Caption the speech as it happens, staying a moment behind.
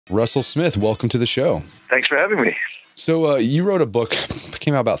Russell Smith, welcome to the show. Thanks for having me. So you wrote a book,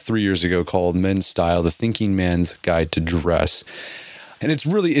 came out about 3 years ago, called Men's Style, The Thinking Man's Guide to Dress. And it's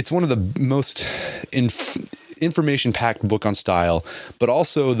one of the most information-packed book on style, but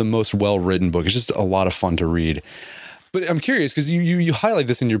also the most well-written book. It's just a lot of fun to read. But I'm curious, because you highlight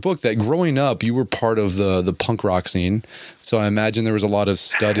this in your book, that growing up, you were part of the punk rock scene. So I imagine there was a lot of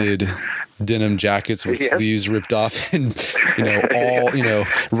studded denim jackets with sleeves ripped off and,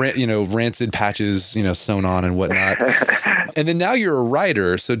 rancid patches, sewn on and whatnot. And then now you're a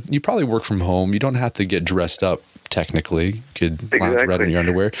writer, so you probably work from home. You don't have to get dressed up. Technically, you could lounge around in your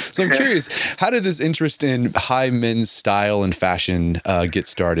underwear. So I'm curious, how did this interest in high men's style and fashion get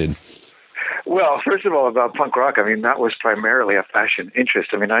started? Well, first of all, about punk rock, that was primarily a fashion interest.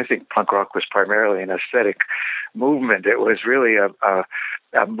 I think punk rock was primarily an aesthetic movement. It was really a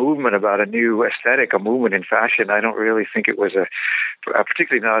movement about a new aesthetic, a movement in fashion. I don't really think it was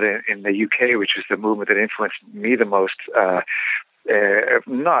particularly not in the UK, which is the movement that influenced me the most.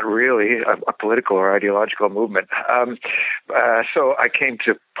 Not really a political or ideological movement. So I came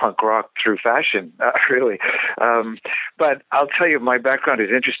to punk rock through fashion, really. But I'll tell you, my background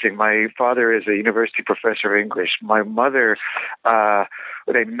is interesting. My father is a university professor of English. My mother,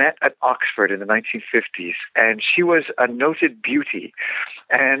 they met at Oxford in the 1950s, and she was a noted beauty.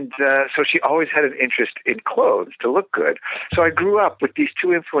 And so she always had an interest in clothes to look good. So I grew up with these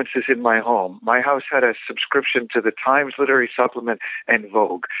two influences in my home. My house had a subscription to the Times Literary Supplement and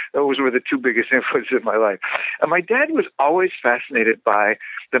Vogue. Those were the two biggest influences in my life. And my dad was always fascinated by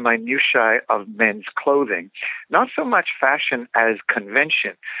the minutiae of men's clothing, not so much fashion as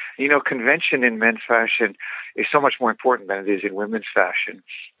convention. Convention in men's fashion is so much more important than it is in women's fashion.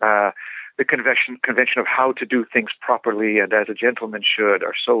 The convention of how to do things properly and as a gentleman should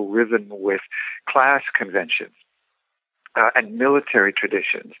are so riven with class conventions and military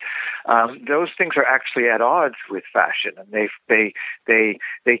traditions. Those things are actually at odds with fashion, and they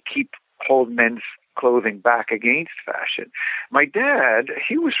hold men's clothing back against fashion. My dad,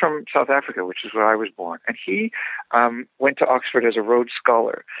 he was from South Africa, which is where I was born, and he went to Oxford as a Rhodes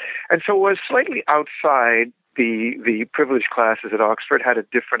Scholar, and so was slightly outside the privileged classes at Oxford, had a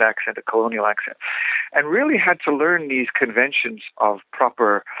different accent, a colonial accent, and really had to learn these conventions of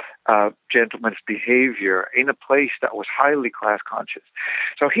proper gentleman's behavior in a place that was highly class conscious.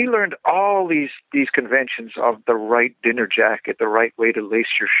 So he learned all these conventions of the right dinner jacket, the right way to lace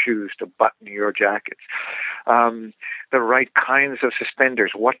your shoes, to button your jackets, the right kinds of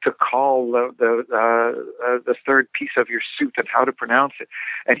suspenders, what to call the third piece of your suit and how to pronounce it.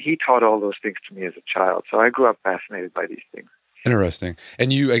 And he taught all those things to me as a child. So I grew up fascinated by these things. Interesting.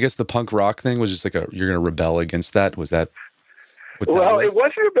 And I guess the punk rock thing was just like you're going to rebel against that? Was that? Well, it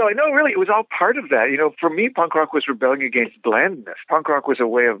wasn't rebelling. No, really, it was all part of that. For me, punk rock was rebelling against blandness. Punk rock was a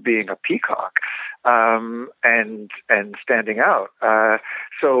way of being a peacock and standing out.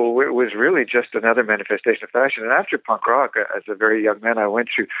 So it was really just another manifestation of fashion. And after punk rock, as a very young man, I went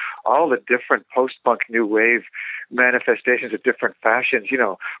through all the different post-punk new wave manifestations of different fashions,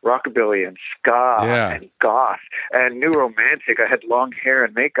 rockabilly and ska and goth and new romantic. I had long hair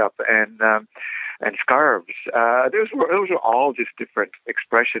and makeup and scarves. Those were all just different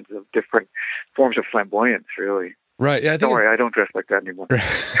expressions of different forms of flamboyance, really. Right. Yeah, don't worry, I don't dress like that anymore. I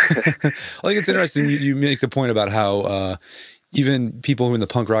think it's interesting. You make the point about how even people who in the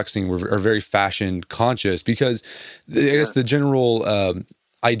punk rock scene are very fashion conscious, because I guess the general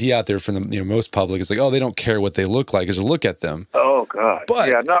idea out there from the most public is like, oh, they don't care what they look like, just look at them. Oh God. But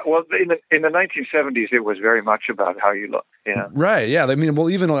in the 1970s, it was very much about how you look. Yeah. Right. Yeah. Even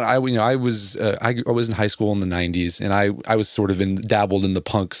when I was in high school in the 90s, and I was sort of dabbled in the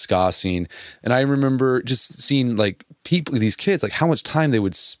punk ska scene, and I remember just seeing like these kids, like how much time they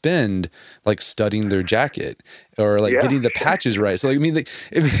would spend like studying their jacket or like getting the patches right. So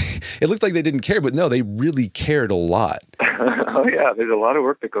it looked like they didn't care, but no, they really cared a lot. Oh yeah, there's a lot of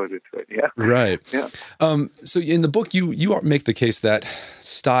work that goes into it. Yeah. Right. Yeah. So in the book, you make the case that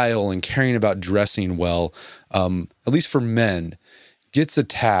style and caring about dressing well, at least for men, gets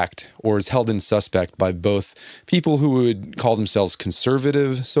attacked or is held in suspect by both people who would call themselves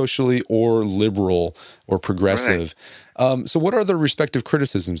conservative socially or liberal or progressive. Right. So what are the respective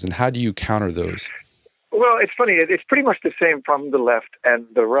criticisms, and how do you counter those? Well, it's funny. It's pretty much the same from the left and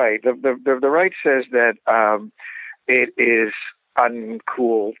the right. The right says that it is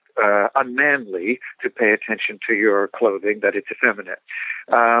uncool, unmanly to pay attention to your clothing, that it's effeminate.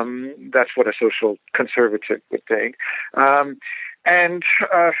 That's what a social conservative would think. And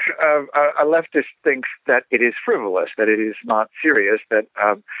a leftist thinks that it is frivolous, that it is not serious, that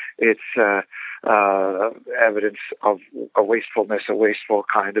it's evidence of a wastefulness, a wasteful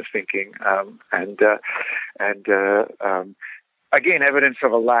kind of thinking, and again, evidence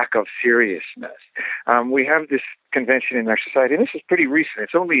of a lack of seriousness. We have this convention in our society, and this is pretty recent.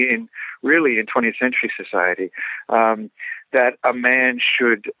 It's only really in 20th century society, that a man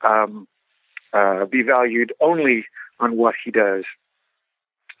should be valued only on what he does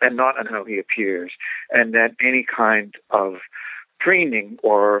and not on how he appears, and that any kind of preening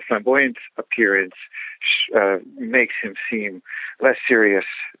or flamboyant appearance makes him seem less serious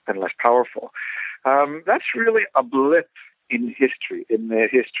and less powerful. That's really a blip in history, in the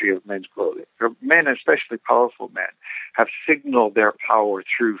history of men's clothing. Men, especially powerful men, have signaled their power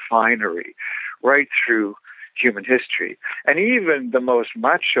through finery, right through human history. And even the most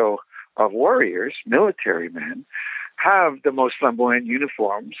macho of warriors, military men, have the most flamboyant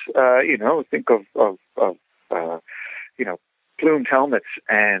uniforms. Think of plumed helmets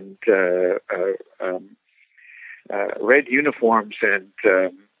and red uniforms and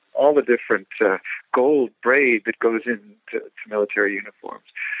all the different gold braid that goes into military uniforms.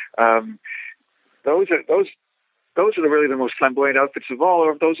 Those are really the most flamboyant outfits of all,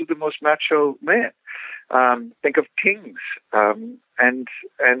 or those are the most macho men. Think of kings and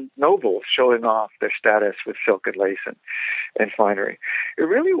nobles showing off their status with silk and lace and finery. It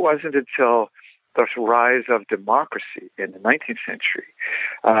really wasn't until the rise of democracy in the 19th century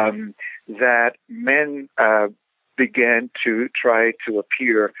that men began to try to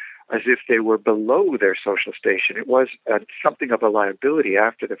appear as if they were below their social station. It was something of a liability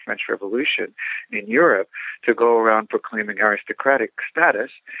after the French Revolution in Europe to go around proclaiming aristocratic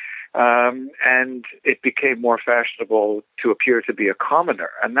status, and it became more fashionable to appear to be a commoner.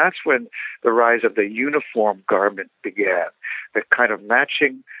 And that's when the rise of the uniform garment began, the kind of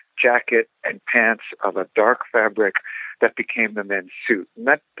matching jacket and pants of a dark fabric that became the men's suit. And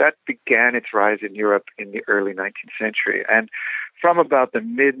that began its rise in Europe in the early 19th century. And from about the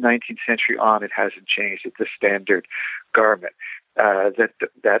mid-19th century on, it hasn't changed. It's a standard garment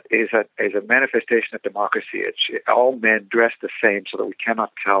that is a manifestation of democracy. All men dress the same so that we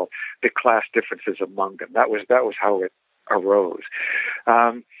cannot tell the class differences among them. That was how it arose.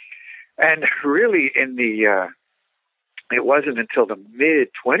 And really it wasn't until the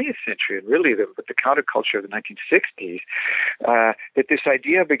mid-20th century, and really with the counterculture of the 1960s, that this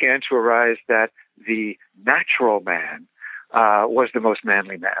idea began to arise that the natural man was the most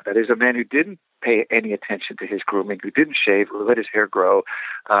manly man. That is, a man who didn't pay any attention to his grooming, who didn't shave, who let his hair grow,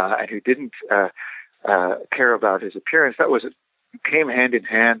 and who didn't care about his appearance. That came hand in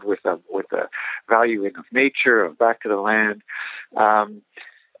hand with a valuing of nature, of back to the land,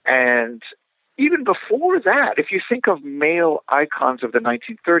 and even before that, if you think of male icons of the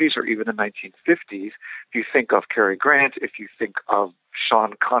 1930s or even the 1950s, if you think of Cary Grant, if you think of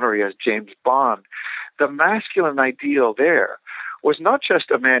Sean Connery as James Bond, the masculine ideal there was not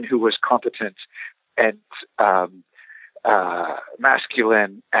just a man who was competent and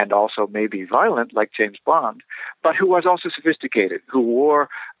masculine and also maybe violent like James Bond, but who was also sophisticated, who wore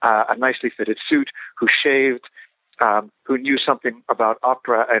a nicely fitted suit, who shaved, who knew something about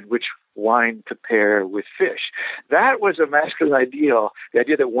opera and which wine to pair with fish. That was a masculine ideal, the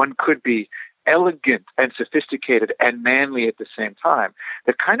idea that one could be elegant and sophisticated and manly at the same time,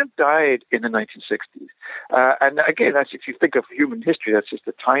 that kind of died in the 1960s. And again, that's, if you think of human history, that's just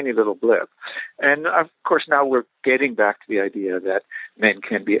a tiny little blip. And of course, now we're getting back to the idea that men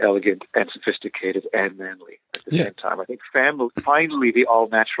can be elegant and sophisticated and manly at the same time. I think finally the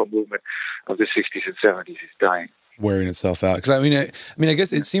all-natural movement of the 60s and 70s is dying. Wearing itself out. Because I mean, I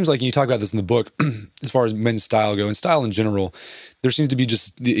guess it seems like, you talk about this in the book, as far as men's style go, and style in general, there seems to be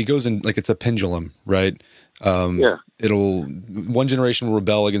it goes in like it's a pendulum, right? One generation will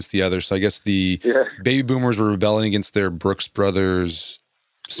rebel against the other. So I guess the baby boomers were rebelling against their Brooks Brothers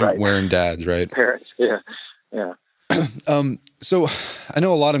suit wearing dads, right? Parents, yeah. So I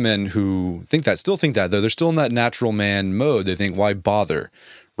know a lot of men who still think that, though. They're still in that natural man mode. They think, why bother,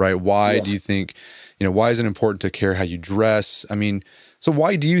 right? Why do you think, why is it important to care how you dress? I mean, so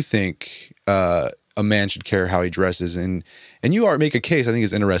why do you think a man should care how he dresses? And you make a case I think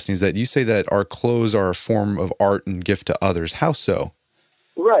is interesting, is that you say that our clothes are a form of art and gift to others. How so?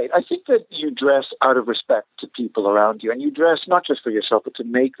 Right. I think that you dress out of respect to people around you, and you dress not just for yourself, but to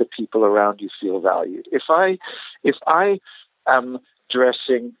make the people around you feel valued. If I am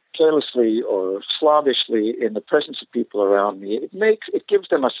dressing carelessly or slavishly in the presence of people around me, it gives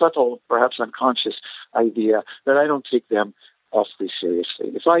them a subtle, perhaps unconscious idea that I don't take them awfully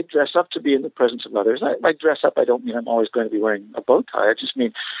seriously. If I dress up to be in the presence of others, I dress up, I don't mean I'm always going to be wearing a bow tie. I just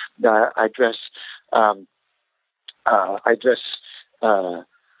mean that I dress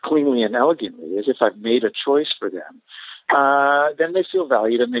cleanly and elegantly, as if I've made a choice for them, then they feel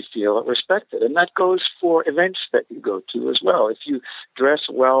valued and they feel respected. And that goes for events that you go to as well. If you dress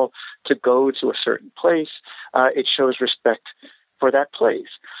well to go to a certain place, it shows respect for that place.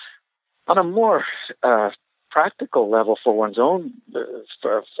 On a more practical level, for one's own,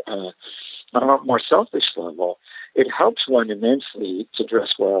 on a more selfish level, it helps one immensely to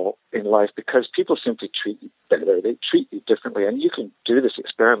dress well in life because people simply treat you better. They treat you differently. And you can do this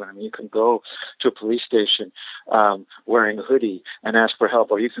experiment. I mean, you can go to a police station wearing a hoodie and ask for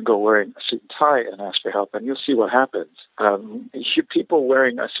help, or you can go wearing a suit and tie and ask for help, and you'll see what happens. People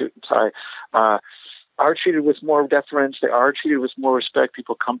wearing a suit and tie are treated with more deference. They are treated with more respect.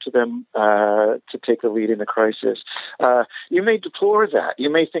 People come to them to take the lead in a crisis. You may deplore that. You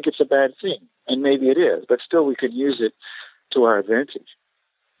may think it's a bad thing, and maybe it is, but still we can use it to our advantage.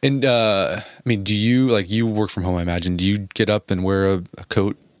 And I mean, do you, like, you work from home, I imagine, do you get up and wear a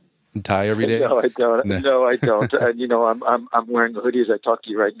coat and tie every day? No, I don't. No, I don't. And I'm wearing a hoodie as I talk to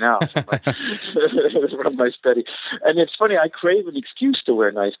you right now from my study. And it's funny, I crave an excuse to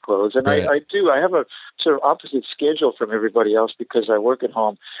wear nice clothes, and right. I do. I have a sort of opposite schedule from everybody else because I work at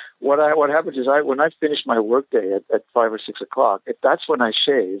home. What happens is when I finish my workday at 5 or 6 o'clock, that's when I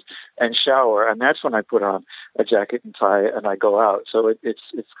shave and shower, and that's when I put on a jacket and tie and I go out. So it's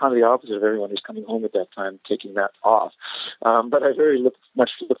kind of the opposite of everyone who's coming home at that time, taking that off. But I very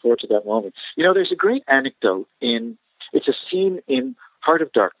much look forward to that moment. There's a great anecdote it's a scene in Heart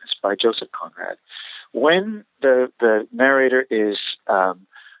of Darkness by Joseph Conrad. When the narrator is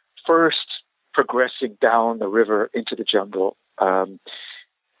first progressing down the river into the jungle,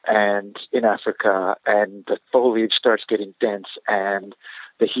 and in Africa, and the foliage starts getting dense and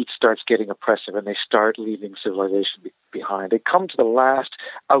the heat starts getting oppressive, and they start leaving civilization behind. They come to the last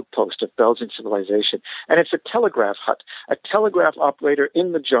outpost of Belgian civilization, and it's a telegraph hut, a telegraph operator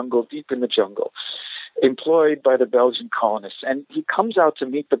in the jungle, deep in the jungle, employed by the Belgian colonists. And he comes out to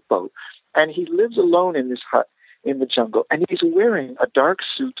meet the boat, and he lives alone in this hut in the jungle, and he's wearing a dark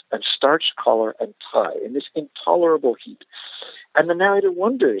suit and starched collar and tie in this intolerable heat. And the narrator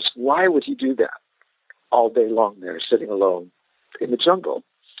wonders, why would he do that all day long there, sitting alone in the jungle?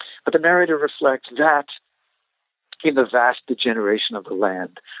 But the narrator reflects that in the vast degeneration of the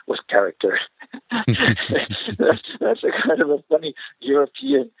land was character. That's a kind of a funny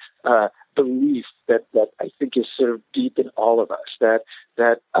European belief that I think is sort of deep in all of us, that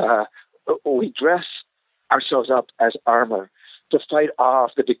we dress ourselves up as armor to fight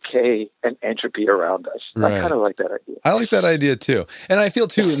off the decay and entropy around us. Right. I kind of like that idea. I like that idea too. And I feel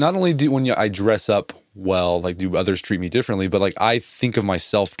too, not only I dress up well, like do others treat me differently, but like I think of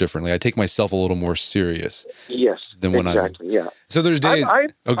myself differently. I take myself a little more serious. Yes, than when exactly. Yeah. So there's days.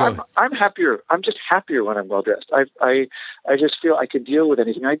 I'm happier. I'm just happier when I'm well dressed. I just feel I can deal with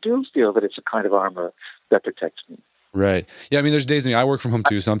anything. I do feel that it's a kind of armor that protects me. Right. Yeah. I mean, there's days. I work from home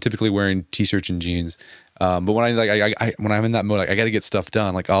too, so I'm typically wearing t-shirts and jeans. But when when I'm in that mode, I got to get stuff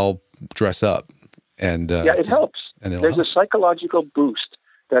done. Like I'll dress up, and it helps. And there's a psychological boost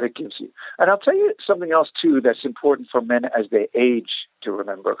that it gives you. And I'll tell you something else too that's important for men as they age to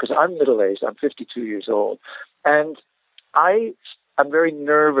remember. Because I'm middle-aged. I'm 52 years old, and I'm very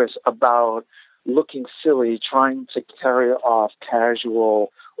nervous about looking silly trying to carry off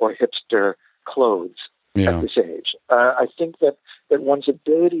casual or hipster clothes. Yeah. At this age. I think that one's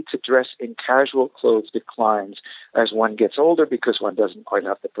ability to dress in casual clothes declines as one gets older because one doesn't quite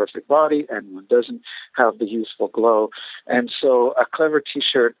have the perfect body and one doesn't have the youthful glow. And so a clever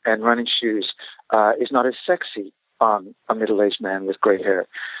T-shirt and running shoes is not as sexy on a middle-aged man with gray hair.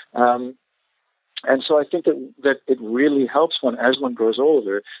 And so I think that it really helps one as one grows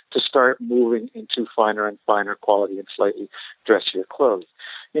older to start moving into finer and finer quality and slightly dressier clothes.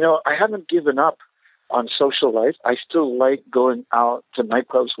 I haven't given up on social life. I still like going out to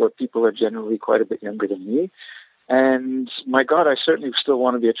nightclubs where people are generally quite a bit younger than me. And my God, I certainly still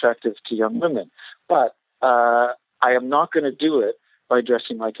want to be attractive to young women. But I am not going to do it by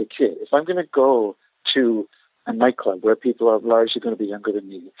dressing like a kid. If I'm going to go to a nightclub where people are largely going to be younger than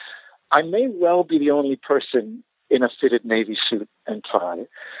me, I may well be the only person in a fitted navy suit and tie.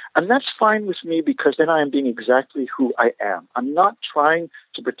 And that's fine with me because then I am being exactly who I am. I'm not trying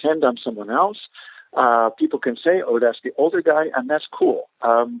to pretend I'm someone else. People can say, oh, that's the older guy, and that's cool.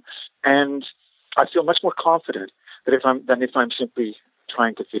 And I feel much more confident than if I'm simply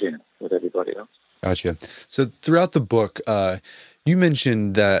trying to fit in with everybody else. Gotcha. So throughout the book, you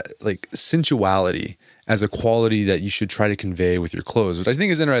mentioned that like sensuality as a quality that you should try to convey with your clothes, which I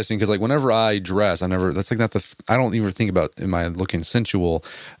think is interesting because like whenever I dress, I don't even think about am I looking sensual.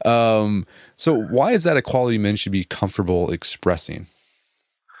 So why is that a quality men should be comfortable expressing?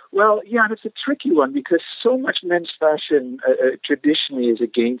 Well, yeah, and it's a tricky one because so much men's fashion traditionally is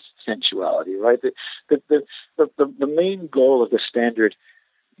against sensuality, right? The main goal of the standard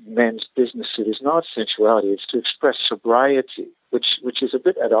men's business suit is not sensuality; it's to express sobriety, which is a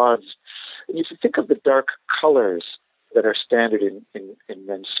bit at odds. And if you think of the dark colors that are standard in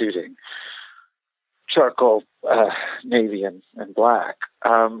men's suiting, charcoal, navy, and black.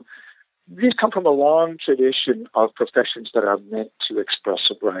 These come from a long tradition of professions that are meant to express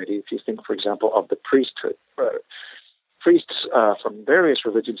sobriety. If you think, for example, of the priesthood, priests from various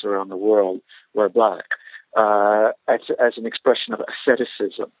religions around the world wear black as an expression of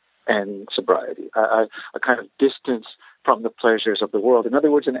asceticism and sobriety, a kind of distance from the pleasures of the world. In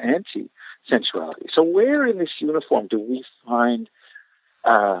other words, an anti-sensuality. So where in this uniform do we find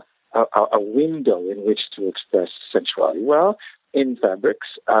a window in which to express sensuality? Well, in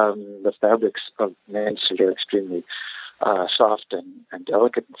fabrics. The fabrics of men's suit are extremely soft and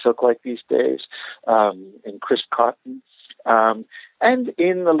delicate and silk-like these days, in crisp cotton. And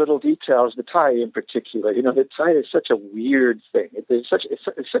in the little details, the tie in particular. You know, the tie is such a weird thing. It's such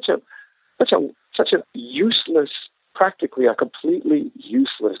a useless, practically a completely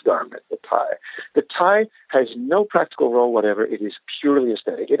useless garment, the tie. The tie has no practical role whatever. It is purely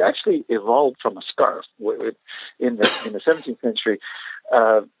aesthetic. It actually evolved from a scarf. In the 17th century,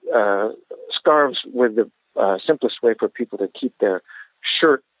 scarves were the simplest way for people to keep their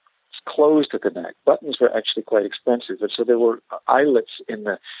shirt closed at the neck. Buttons were actually quite expensive, and so there were eyelets in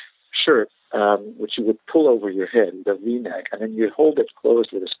the shirt, which you would pull over your head, the V-neck, and then you'd hold it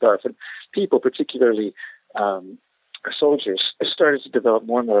closed with a scarf. And people, particularly soldiers, started to develop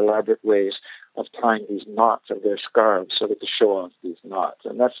more and more elaborate ways of tying these knots of their scarves so that to show off these knots.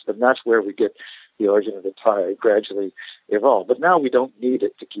 And that's where we get the origin of the tie. It gradually evolved. But now we don't need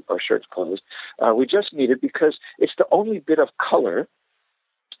it to keep our shirts closed. We just need it because it's the only bit of color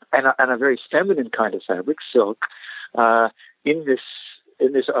and a very feminine kind of fabric, silk, in this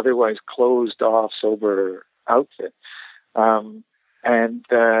otherwise closed off, sober outfit. And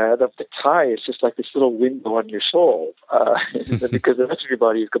the tie is just like this little window on your soul, because the rest of your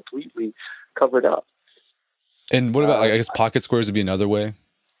body is completely covered up. And what about, I guess, pocket squares would be another way?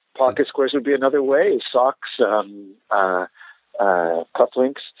 Pocket squares would be another way. Socks, cufflinks,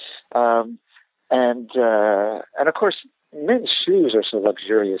 and of course, men's shoes are so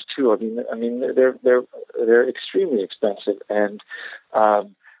luxurious too. I mean, they're extremely expensive, and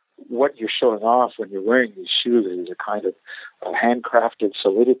what you're showing off when you're wearing these shoes is a kind of handcrafted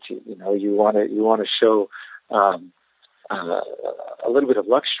solidity. You know, you want to show a little bit of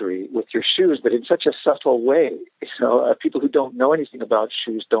luxury with your shoes, but in such a subtle way. So people who don't know anything about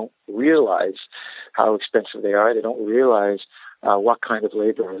shoes don't realize how expensive they are. They don't realize what kind of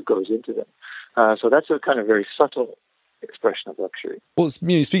labor goes into them. So that's a kind of very subtle expression of luxury. Well,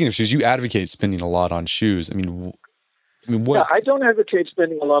 speaking of shoes, you advocate spending a lot on shoes. I mean, what? Yeah, I don't advocate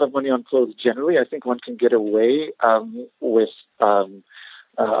spending a lot of money on clothes generally. I think one can get away with a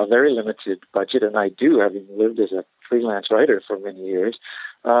very limited budget, and I do, having lived as a freelance writer for many years.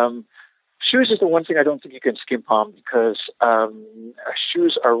 Shoes is the one thing I don't think you can skimp on, because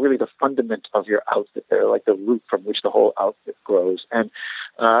shoes are really the fundament of your outfit. They're like the root from which the whole outfit grows. And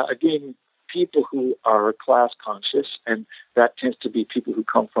again, people who are class conscious, and that tends to be people who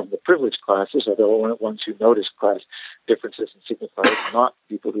come from the privileged classes, are the ones who notice class differences and signifiers, not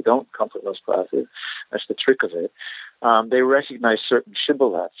people who don't come from those classes. That's the trick of it. They recognize certain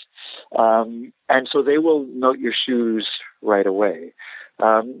shibboleths. And so they will note your shoes right away.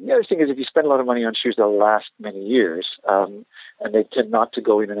 The other thing is, if you spend a lot of money on shoes, they'll last many years, and they tend not to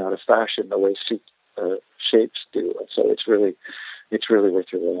go in and out of fashion the way suit shapes do. And so it's really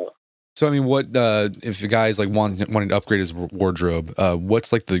worth your while. So, I mean, what if a guy's like wanting to upgrade his wardrobe?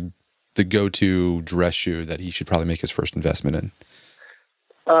 What's like the go-to dress shoe that he should probably make his first investment in?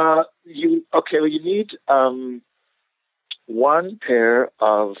 You need one pair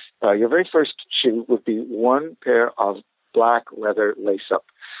of your very first shoe would be one pair of black leather lace-up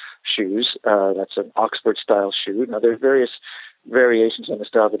shoes. That's an Oxford-style shoe. Now, there are various variations on the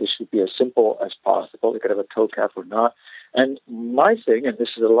style, but it should be as simple as possible. It could have a toe cap or not. And my thing, and this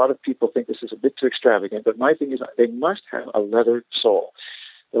is, a lot of people think this is a bit too extravagant, but my thing is they must have a leather sole.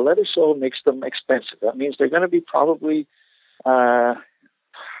 The leather sole makes them expensive. That means they're going to be probably over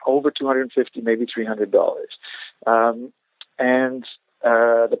 $250, maybe $300. And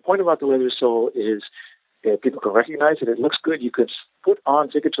the point about the leather sole is people can recognize it. It looks good. You could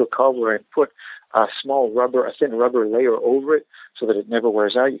take it to a cobbler and put a thin rubber layer over it so that it never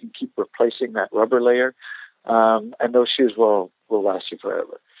wears out. You can keep replacing that rubber layer. And those shoes will last you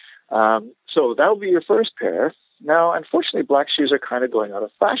forever. So that will be your first pair. Now, unfortunately, black shoes are kind of going out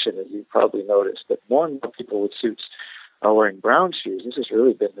of fashion, as you probably noticed, but more and more people with suits are wearing brown shoes. This has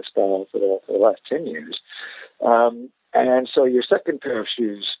really been the style for the last 10 years. And so your second pair of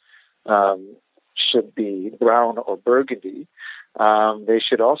shoes should be brown or burgundy. They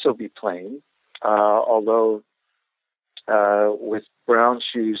should also be plain, although with brown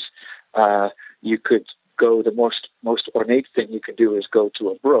shoes, you could go, the most ornate thing you can do is go to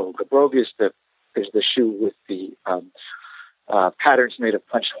a brogue. A brogue is the shoe with the patterns made of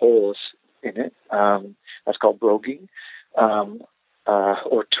punched holes in it. That's called broguing.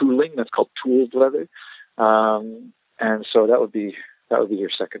 Or tooling, that's called tooled leather. And so that would be your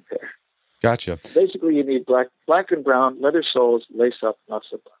second pair. Gotcha. Basically, you need black and brown leather soles, lace up, not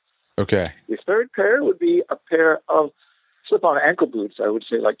slip on. Okay. Your third pair would be a pair of slip-on ankle boots. I would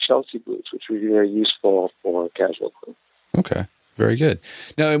say like Chelsea boots, which would be very useful for casual clothes. Okay. Very good.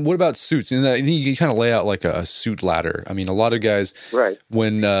 Now, and what about suits? And I think you kind of lay out like a suit ladder. I mean, a lot of guys, right,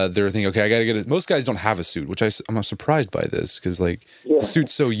 when they're thinking, okay, I got to get it. Most guys don't have a suit, which I'm surprised by this because, like, a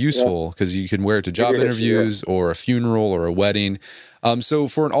suit's so useful because you can wear it to job interviews or a funeral or a wedding. So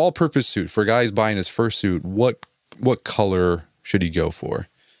for an all-purpose suit, for a guy who's buying his first suit, what color should he go for?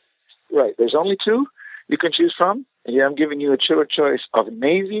 Right. There's only two you can choose from. And I'm giving you a choice of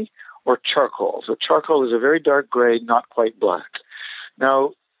navy or charcoal. So charcoal is a very dark gray, not quite black.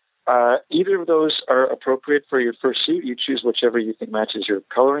 Now, either of those are appropriate for your first suit. You choose whichever you think matches your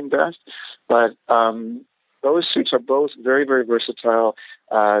coloring best. But those suits are both very, very versatile.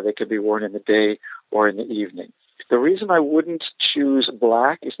 They can be worn in the day or in the evening. The reason I wouldn't choose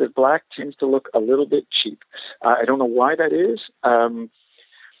black is that black tends to look a little bit cheap. I don't know why that is,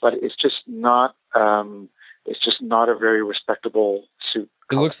 but it's just not. It's just not a very respectable suit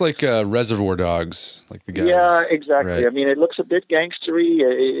color. It looks like Reservoir Dogs, like the guys. Yeah, exactly. Right. I mean, it looks a bit gangstery.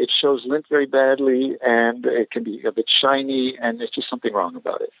 It shows lint very badly, and it can be a bit shiny, and there's just something wrong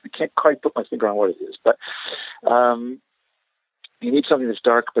about it. I can't quite put my finger on what it is, but you need something that's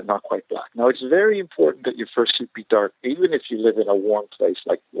dark but not quite black. Now, it's very important that your first suit be dark, even if you live in a warm place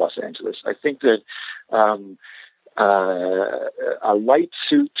like Los Angeles. I think that a light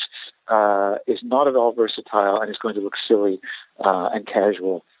suit is not at all versatile and is going to look silly and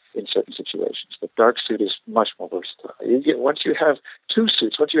casual in certain situations. The dark suit is much more versatile. Once you have two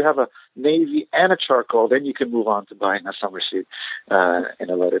suits, once you have a navy and a charcoal, then you can move on to buying a summer suit in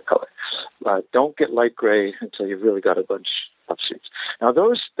a lighter color. Don't get light gray until you've really got a bunch of suits. Now,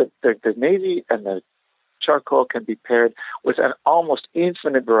 the navy and the charcoal can be paired with an almost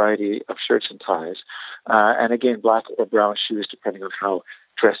infinite variety of shirts and ties. And again, black or brown shoes, depending on how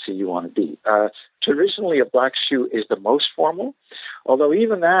dressy you want to be. Traditionally, a black shoe is the most formal, although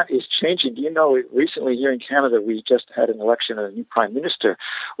even that is changing. You know, recently here in Canada, we just had an election and a new prime minister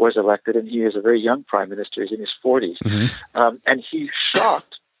was elected, and he is a very young prime minister. He's in his 40s. Mm-hmm. And he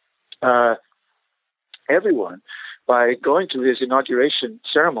shocked everyone by going to his inauguration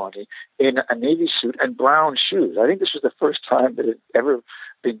ceremony in a navy suit and brown shoes. I think this was the first time that it ever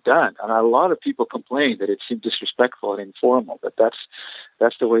been done, and a lot of people complained that it seemed disrespectful and informal. But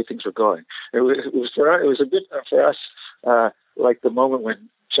that's the way things were going. It was a bit for us like the moment when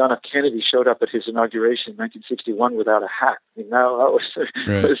John F. Kennedy showed up at his inauguration in 1961 without a hat. I mean, now that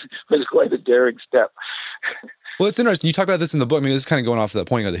was quite a daring step. Well, it's interesting. You talk about this in the book. I mean, this is kind of going off of that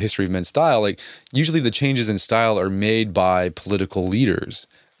point of the history of men's style. Like, usually the changes in style are made by political leaders.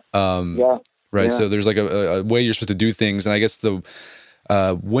 Right. Yeah. So there's like a way you're supposed to do things. And I guess the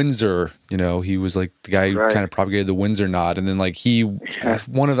Windsor, you know, he was like the guy who kind of propagated the Windsor knot. And then like I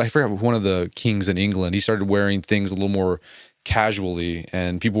forgot one of the kings in England, he started wearing things a little more casually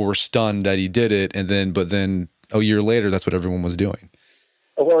and people were stunned that he did it. But then a year later, that's what everyone was doing.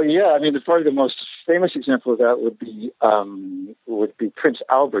 Well, yeah, I mean, probably the most famous example of that would be Prince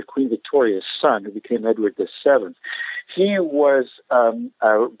Albert, Queen Victoria's son, who became Edward VII. He was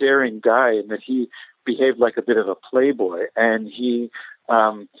a daring guy in that he behaved like a bit of a playboy, and he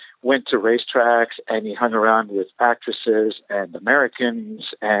went to racetracks and he hung around with actresses and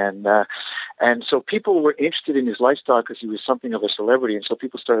Americans, and so people were interested in his lifestyle because he was something of a celebrity, and so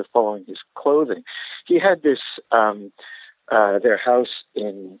people started following his clothing. He had this. Their house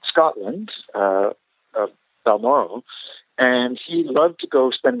in Scotland, Balmoral, and he loved to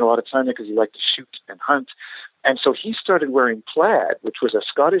go spend a lot of time there because he liked to shoot and hunt. And so he started wearing plaid, which was a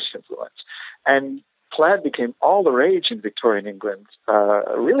Scottish influence. And plaid became all the rage in Victorian England,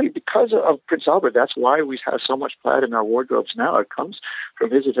 really because of Prince Albert. That's why we have so much plaid in our wardrobes now. It comes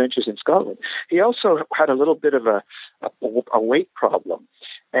from his adventures in Scotland. He also had a little bit of a weight problem,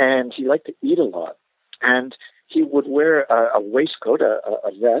 and he liked to eat a lot. And he would wear a waistcoat,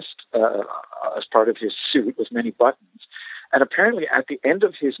 a vest, as part of his suit with many buttons. And apparently at the end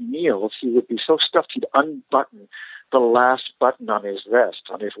of his meals, he would be so stuffed he'd unbutton the last button on his vest,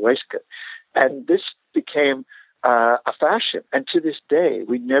 on his waistcoat. And this became a fashion. And to this day,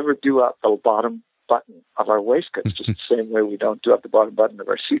 we never do up the bottom button of our waistcoats, just the same way we don't do up the bottom button of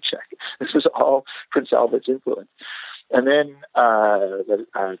our suit jacket. This was all Prince Albert's influence. And then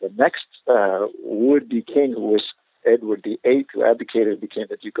the next would-be king, who was Edward VIII, who abdicated and became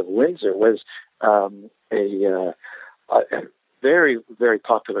the Duke of Windsor, was a very, very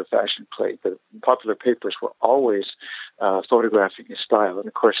popular fashion plate. The popular papers were always photographing his style. And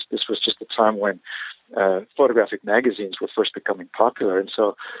of course, this was just a time when photographic magazines were first becoming popular. And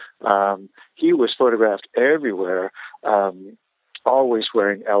so he was photographed everywhere, always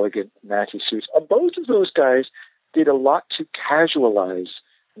wearing elegant, natty suits. And both of those guys did a lot to casualize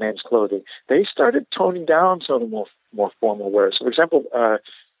men's clothing. They started toning down some of the more formal wear. So, for example,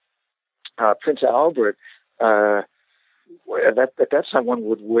 Prince Albert, at that time, one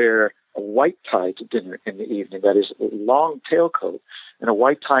would wear a white tie to dinner in the evening. That is, a long tailcoat and a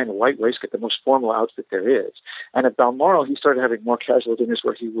white tie and a white waistcoat, the most formal outfit there is. And at Balmoral, he started having more casual dinners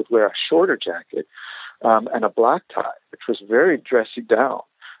where he would wear a shorter jacket and a black tie, which was very dressy down.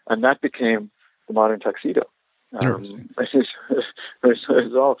 And that became the modern tuxedo. It's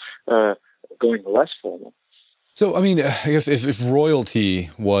all going less formal. So, I mean, I guess if royalty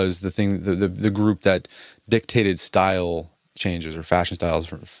was the thing, the group that dictated style changes or fashion styles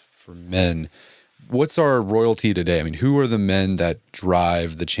for men, what's our royalty today? I mean, who are the men that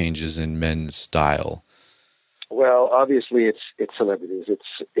drive the changes in men's style? Well, obviously, it's celebrities.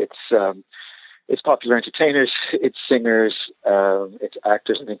 It's popular entertainers. It's singers. It's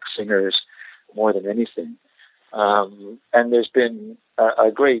actors and singers more than anything. And there's been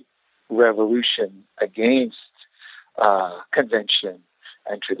a great revolution against convention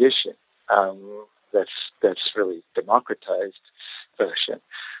and tradition that's really democratized fashion.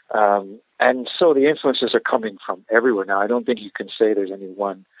 And so the influences are coming from everywhere now. I don't think you can say there's any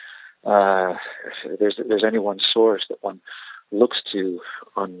one there's any one source that one looks to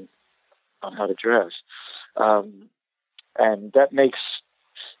on how to dress, and that makes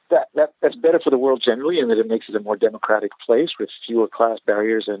that's better for the world generally, in that it makes it a more democratic place with fewer class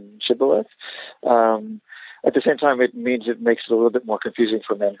barriers and shibboleths. At the same time, it means it makes it a little bit more confusing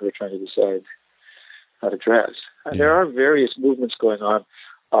for men who are trying to decide how to dress. And there are various movements going on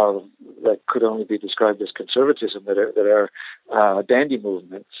that could only be described as conservatism, that are dandy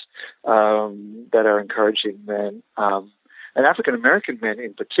movements that are encouraging men, and African American men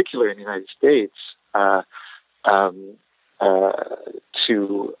in particular in the United States,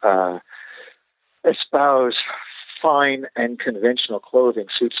 to espouse fine and conventional clothing,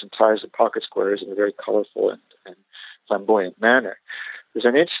 suits and ties and pocket squares, in a very colorful and flamboyant manner. There's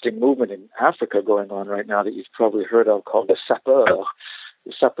an interesting movement in Africa going on right now that you've probably heard of called the Sapeurs.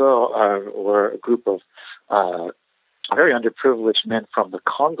 The Sapeurs were a group of very underprivileged men from the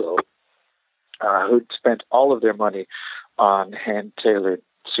Congo who'd spent all of their money on hand-tailored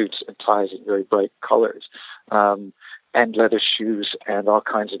suits and ties in very bright colors, and leather shoes and all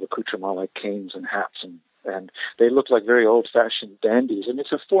kinds of accoutrements like canes and hats. And they look like very old-fashioned dandies. And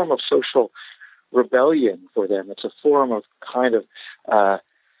it's a form of social rebellion for them. It's a form of kind of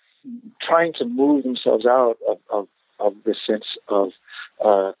trying to move themselves out of the sense of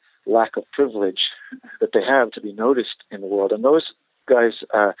lack of privilege that they have to be noticed in the world. And those guys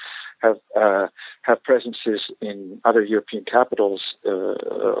have presences in other European capitals,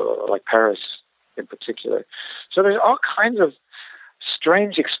 like Paris in particular. So there's all kinds of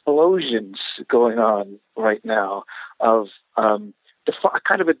strange explosions going on right now of kind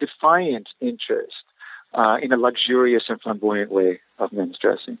of a defiant interest in a luxurious and flamboyant way of men's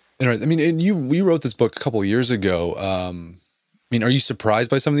dressing. I mean, and we wrote this book a couple of years ago. I mean, are you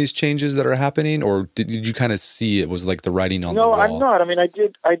surprised by some of these changes that are happening, or did you kind of see it was like the writing on the wall? No, I'm not. I mean, I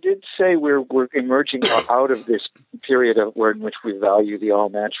did say we're emerging out of this period in which we value the all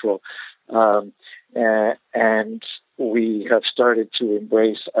natural, and we have started to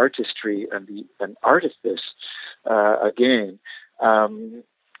embrace artistry and artifice again,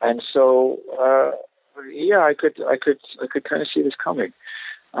 and so I could kind of see this coming.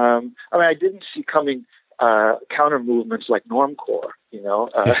 I mean, I didn't see coming counter movements like normcore, and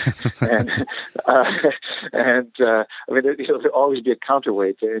I mean, there'll always be a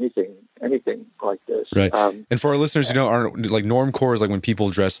counterweight to anything like this. Right. And for our listeners who aren't, like, normcore is like when people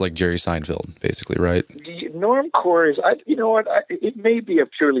dress like Jerry Seinfeld, basically, right? Normcore is, it may be a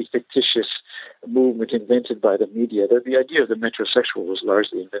purely fictitious movement invented by the media. The idea of the metrosexual was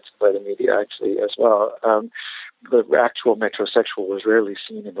largely invented by the media, actually, as well. The actual metrosexual was rarely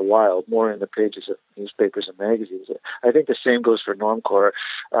seen in the wild, more in the pages of newspapers and magazines. I think the same goes for normcore.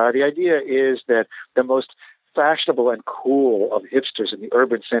 The idea is that the most fashionable and cool of hipsters in the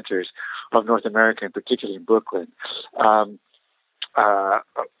urban centers of North America, and particularly in Brooklyn,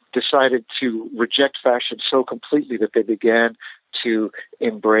 decided to reject fashion so completely that they began to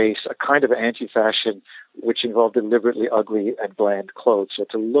embrace a kind of anti-fashion which involved deliberately ugly and bland clothes. So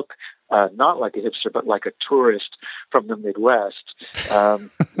to look not like a hipster, but like a tourist from the Midwest,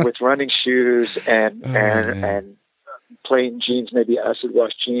 with running shoes and plain jeans, maybe acid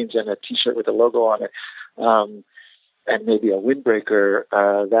wash jeans, and a T-shirt with a logo on it, and maybe a windbreaker.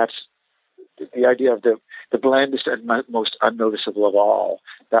 That's the idea of the blandest and most unnoticeable of all.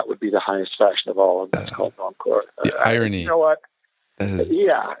 That would be the highest fashion of all, and that's called normcore. The irony. You know what?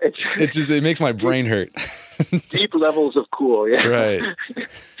 Yeah, it makes my brain hurt. Deep levels of cool. Yeah, right.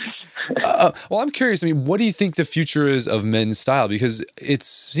 Well, I'm curious. I mean, what do you think the future is of men's style? Because it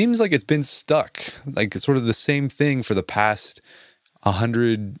seems like it's been stuck, like it's sort of the same thing for the past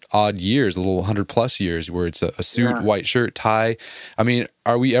 100-odd years, a little 100+ years, where it's a suit, white shirt, tie. I mean,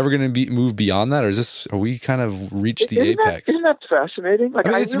 are we ever going to move beyond that, or are we kind of reached the apex? Isn't that fascinating? Like,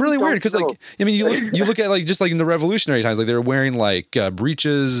 I mean, it's really weird because, like, I mean, you look at, like, just like in the revolutionary times, like they were wearing like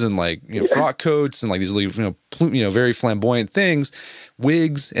breeches and like frock coats and like these very flamboyant things,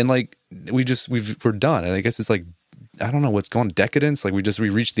 wigs, and like we're done. And I guess it's like, I don't know what's going decadence. Like we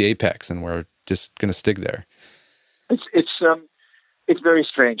reached the apex and we're just going to stick there. It's very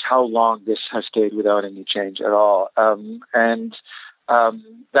strange how long this has stayed without any change at all.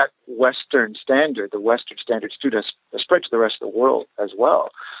 That Western standard, the Western standard suit has spread to the rest of the world as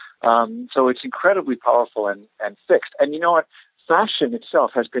well. So it's incredibly powerful and fixed. And you know what? Fashion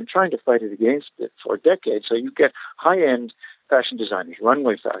itself has been trying to fight it against it for decades. So you get high-end fashion designers,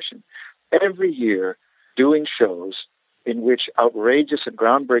 runway fashion, every year doing shows in which outrageous and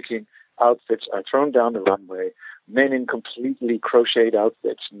groundbreaking outfits are thrown down the runway. Men in completely crocheted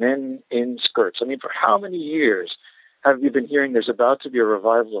outfits, men in skirts. I mean, for how many years have you been hearing there's about to be a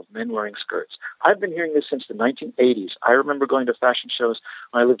revival of men wearing skirts? I've been hearing this since the 1980s. I remember going to fashion shows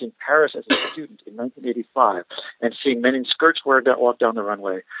when I lived in Paris as a student in 1985 and seeing men in skirts walk down the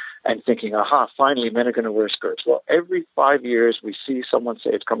runway and thinking, aha, finally men are going to wear skirts. Well, every 5 years we see someone say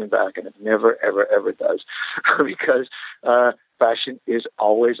it's coming back, and it never, ever, ever does because fashion is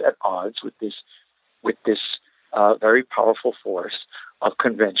always at odds with this very powerful force of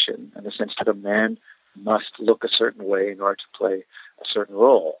convention, in the sense that a man must look a certain way in order to play a certain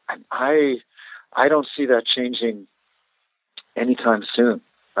role. And I don't see that changing anytime soon.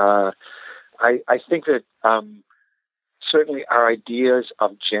 I think that certainly our ideas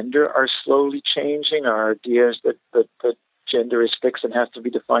of gender are slowly changing. Our ideas that gender is fixed and has to be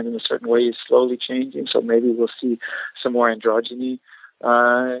defined in a certain way is slowly changing. So maybe we'll see some more androgyny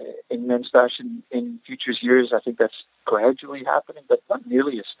in men's fashion in future years. I think that's gradually happening, but not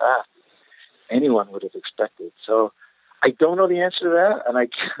nearly as fast as anyone would have expected. So I don't know the answer to that, and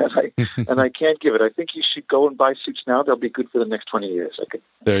I can't give it. I think you should go and buy suits now. They'll be good for the next 20 years. I could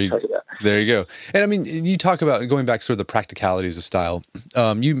tell you that. There you go. And I mean, you talk about going back to sort of the practicalities of style.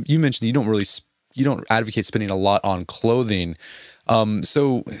 You mentioned you don't advocate spending a lot on clothing.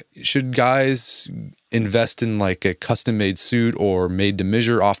 So should guys invest in like a custom-made suit or made to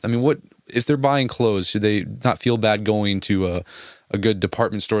measure off? I mean, what if they're buying clothes? Should they not feel bad going to a good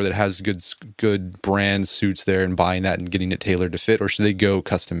department store that has good brand suits there and buying that and getting it tailored to fit, or should they go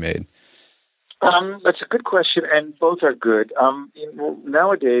custom-made? That's a good question, and both are good.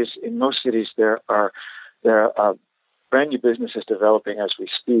 Nowadays, in most cities, there are brand new businesses developing as we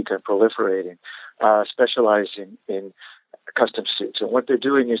speak and proliferating, specializing in custom suits. And what they're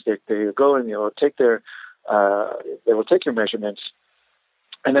doing is they go and they will take your measurements,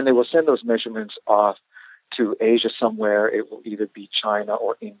 and then they will send those measurements off to Asia somewhere. It will either be China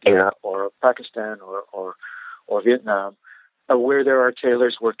or India or Pakistan or Vietnam, where there are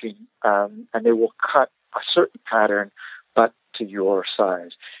tailors working, and they will cut a certain pattern, but to your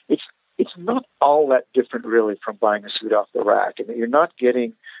size. It's not all that different, really, from buying a suit off the rack. And you're not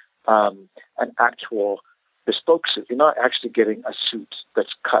getting an actual bespoke suit. You're not actually getting a suit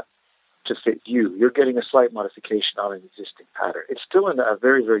that's cut to fit you. You're getting a slight modification on an existing pattern. It's still a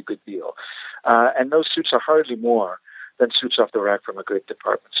very, very good deal. And those suits are hardly more than suits off the rack from a good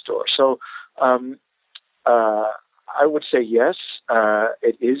department store. So I would say yes,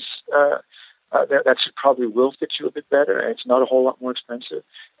 it is. That suit probably will fit you a bit better, and it's not a whole lot more expensive.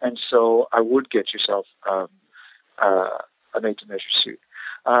 And so I would get yourself a made-to-measure suit.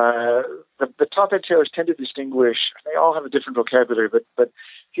 The top-end tailors tend to distinguish, they all have a different vocabulary, but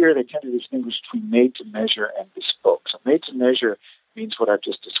here they tend to distinguish between made-to-measure and bespoke. So made-to-measure means what I've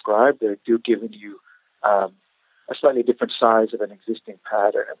just described. They're giving you a slightly different size of an existing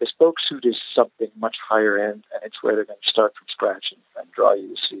pattern. A bespoke suit is something much higher end, and it's where they're going to start from scratch and draw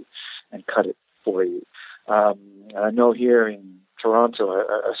you a suit and cut it for you. I know here in Toronto,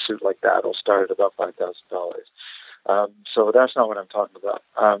 a suit like that will start at about $5,000. So that's not what I'm talking about.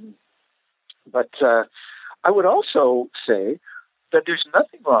 But I would also say that there's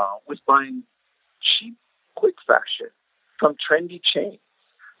nothing wrong with buying cheap, quick fashion from trendy chains,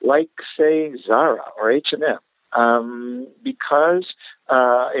 like, say, Zara or H&M, because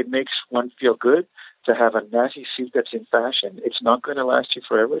it makes one feel good to have a natty suit that's in fashion. It's not going to last you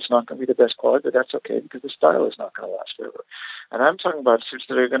forever. It's not going to be the best quality, but that's okay because the style is not going to last forever. And I'm talking about suits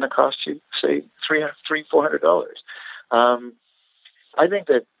that are going to cost you, say, $400. I think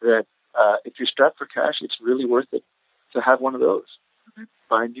that if you're strapped for cash, it's really worth it to have one of those.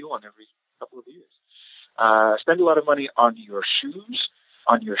 Buy a new one every couple of years. Spend a lot of money on your shoes,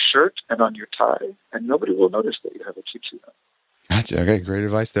 on your shirt, and on your tie, and nobody will notice that you have a cheap suit on. Gotcha. Okay, great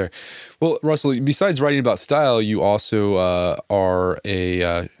advice there. Well, Russell, besides writing about style, you also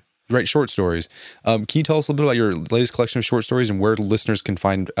write short stories. Can you tell us a little bit about your latest collection of short stories and where listeners can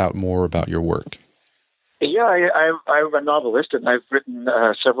find out more about your work? Yeah, I'm a novelist, and I've written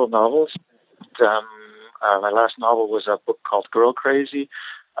several novels. My last novel was a book called Girl Crazy,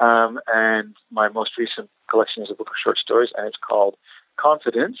 and my most recent collection is a book of short stories, and it's called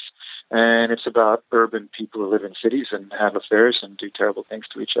Confidence, and it's about urban people who live in cities and have affairs and do terrible things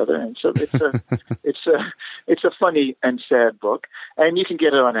to each other. And so it's a funny and sad book, and you can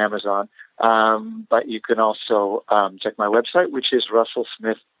get it on Amazon. But you can also check my website, which is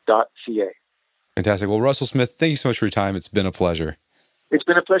russellsmith.ca. Fantastic. Well, Russell Smith, thank you so much for your time. It's been a pleasure. It's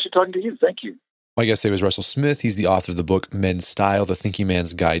been a pleasure talking to you. Thank you. My guest today was Russell Smith. He's the author of the book Men's Style, The Thinking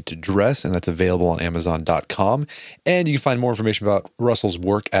Man's Guide to Dress, and that's available on Amazon.com. And you can find more information about Russell's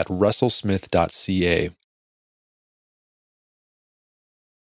work at russellsmith.ca.